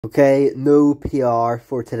Okay, no PR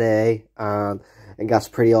for today, and I think that's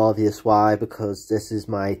pretty obvious why, because this is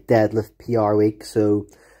my deadlift PR week, so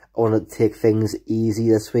I wanted to take things easy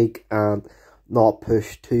this week and not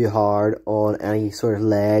push too hard on any sort of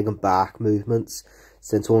leg and back movements,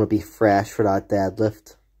 since I want to be fresh for that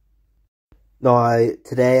deadlift. Now,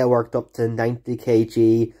 today I worked up to 90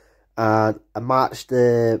 kg, and I matched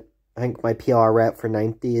I think my PR rep for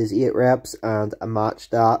 90 is 8 reps, and I matched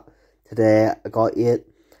that today. I got 8.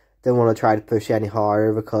 Didn't want to try to push any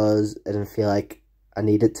harder because I didn't feel like I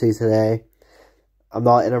needed to today. I'm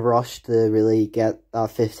not in a rush to really get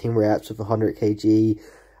that 15 reps with 100 kg.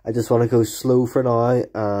 I just want to go slow for now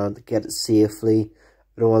and get it safely.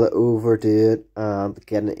 I don't want to overdo it and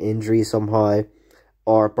get an injury somehow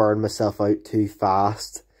or burn myself out too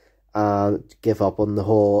fast and give up on the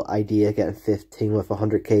whole idea of getting 15 with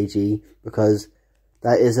 100 kg, because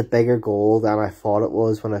that is a bigger goal than I thought it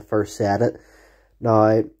was when I first said it.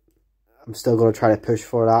 Now, I'm still going to try to push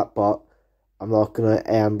for that, but I'm not going to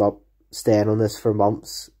end up staying on this for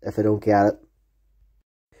months if I don't get it.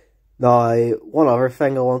 Now, one other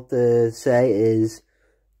thing I want to say is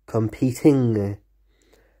competing.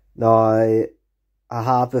 Now, I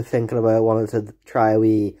have been thinking about wanting to try a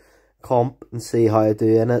wee comp and see how I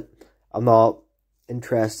do in it. I'm not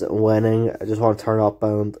interested in winning. I just want to turn up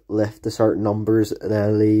and lift to certain numbers and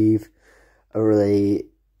then leave. I don't really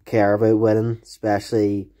care about winning,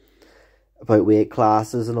 especially about weight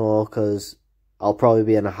classes and all, because I'll probably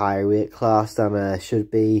be in a higher weight class than I should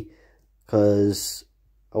be, because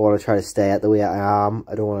I want to try to stay at the weight I am.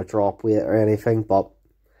 I don't want to drop weight or anything, but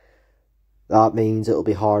that means it'll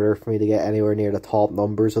be harder for me to get anywhere near the top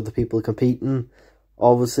numbers of the people competing,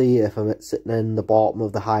 obviously, if I'm sitting in the bottom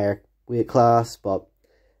of the higher weight class. But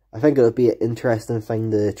I think it'll be an interesting thing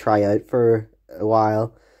to try out for a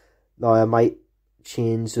while. Now, I might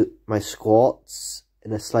change my squats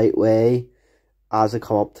in a slight way as I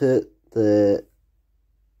come up to it, to,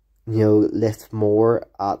 lift more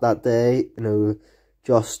at that day,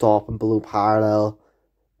 just stopping below parallel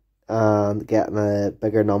and getting a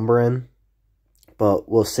bigger number in. But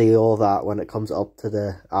we'll see all that when it comes up to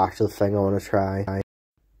the actual thing I want to try.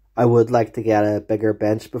 I would like to get a bigger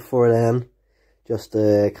bench before then, just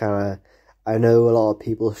to kind of, I know a lot of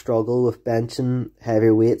people struggle with benching heavy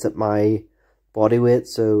weights at my body weight,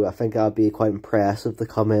 so I think that'd be quite impressive to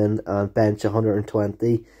come in and bench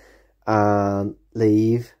 120 and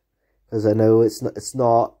leave, because I know it's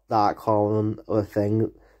not that common of a thing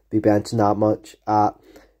to be benching that much at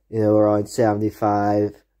around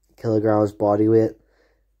 75 kilograms body weight.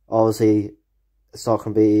 Obviously it's not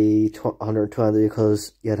going to be 120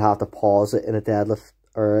 because you'd have to pause it in a deadlift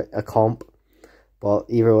or a comp, but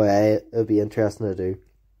either way it would be interesting to do.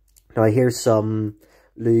 Now, here's some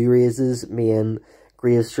Lou raises. Me and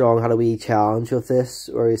Grave Strong had a wee challenge with this,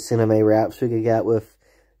 where we've seen how many reps we could get with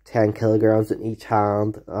 10 kilograms in each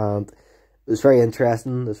hand, and it was very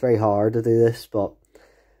interesting. It's very hard to do this, but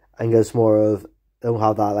I think it's more of, I don't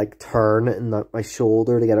have that like turn in my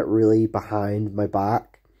shoulder to get it really behind my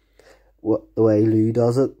back, the way Lou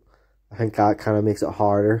does it. I think that kind of makes it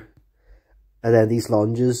harder. And then these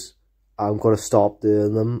lunges, I'm going to stop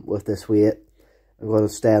doing them with this weight. I'm going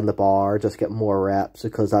to stay on the bar, just get more reps,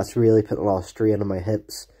 because that's really putting a lot of strain on my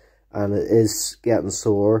hips, and it is getting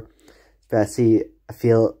sore. Especially, I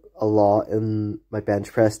feel a lot in my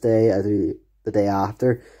bench press day. I do the day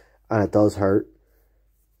after, and it does hurt.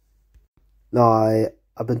 Now,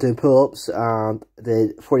 I've been doing pull-ups and I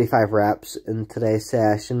did 45 reps in today's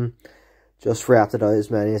session. Just wrapped it out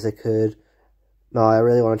as many as I could. Now, I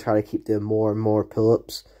really want to try to keep doing more and more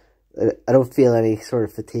pull-ups. I don't feel any sort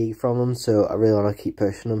of fatigue from them, so I really want to keep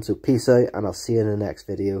pushing them. So peace out, and I'll see you in the next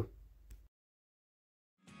video.